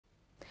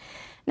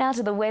Now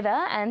to the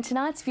weather, and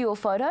tonight's viewer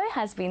photo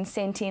has been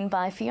sent in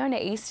by Fiona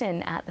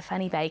Easton at the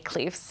Fanny Bay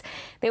Cliffs.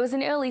 There was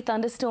an early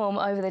thunderstorm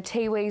over the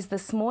Tiwis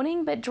this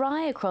morning, but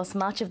dry across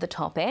much of the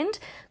top end.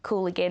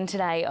 Cool again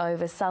today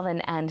over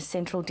southern and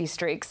central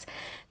districts.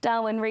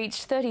 Darwin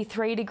reached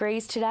 33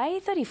 degrees today,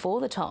 34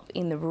 the top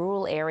in the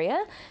rural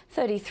area,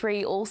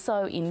 33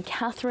 also in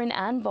Katherine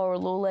and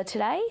Borroloola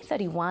today,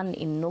 31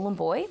 in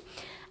Nhulunbuy.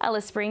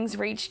 Alice Springs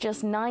reached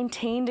just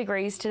 19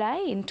 degrees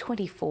today and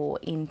 24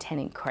 in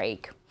Tennant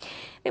Creek.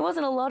 There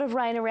wasn't a lot of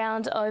rain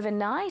around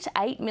overnight.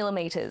 8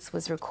 millimetres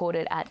was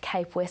recorded at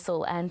Cape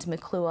Wessel and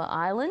McClure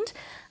Island,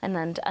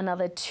 and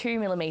another 2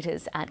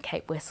 millimetres at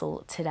Cape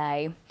Wessel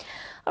today.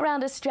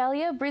 Around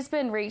Australia,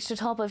 Brisbane reached a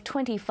top of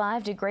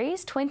 25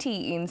 degrees,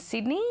 20 in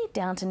Sydney,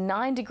 down to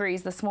 9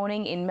 degrees this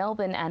morning in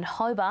Melbourne and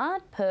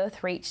Hobart.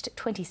 Perth reached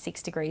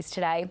 26 degrees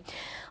today.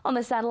 On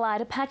the satellite,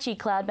 a patchy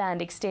cloud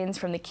band extends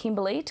from the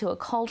Kimberley to a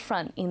cold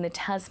front in the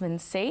Tasman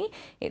Sea.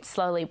 It's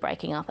slowly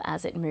breaking up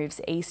as it moves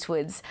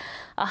eastwards.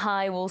 A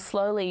high will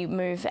slowly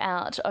move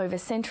out over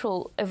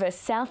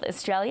South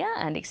Australia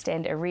and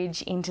extend a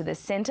ridge into the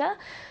centre.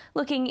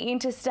 Looking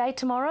interstate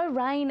tomorrow,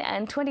 rain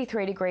and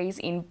 23 degrees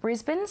in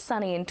Brisbane,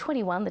 sunny and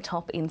 21 the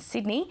top in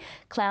Sydney,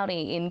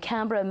 cloudy in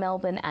Canberra,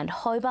 Melbourne and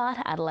Hobart,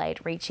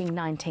 Adelaide reaching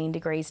 19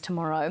 degrees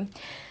tomorrow.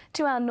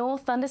 To our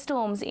north,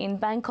 thunderstorms in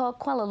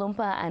Bangkok, Kuala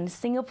Lumpur and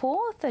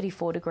Singapore,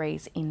 34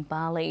 degrees in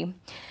Bali.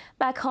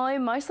 Back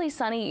home, mostly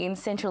sunny in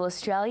Central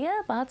Australia,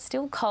 but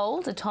still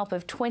cold, a top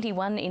of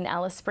 21 in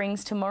Alice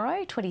Springs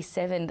tomorrow,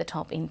 27 the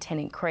top in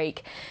Tennant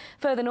Creek.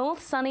 Further north,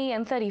 sunny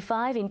and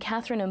 35 in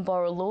Katherine and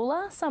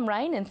Borroloola, some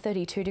rain and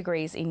 32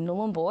 degrees in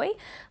Nhulunbuy.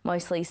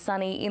 Mostly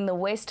sunny in the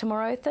west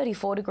tomorrow,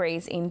 34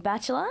 degrees in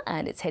Bachelor,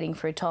 and it's heading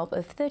for a top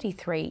of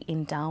 33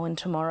 in Darwin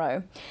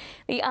tomorrow.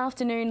 The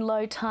afternoon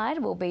low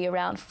tide will be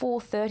around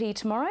 4:30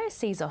 tomorrow,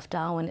 seas off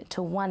Darwin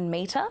to 1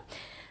 metre.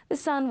 The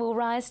sun will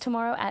rise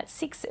tomorrow at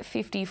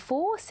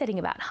 6:54, setting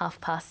about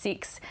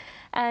 6:30.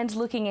 And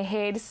looking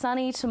ahead,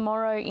 sunny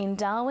tomorrow in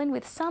Darwin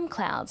with some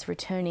clouds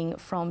returning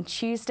from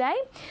Tuesday.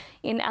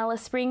 In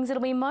Alice Springs,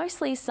 it'll be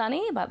mostly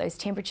sunny, but those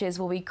temperatures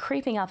will be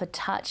creeping up a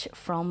touch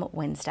from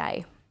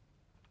Wednesday.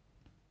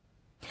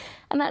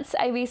 And that's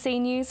ABC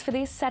News for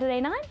this Saturday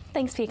night.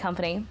 Thanks for your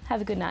company.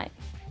 Have a good night.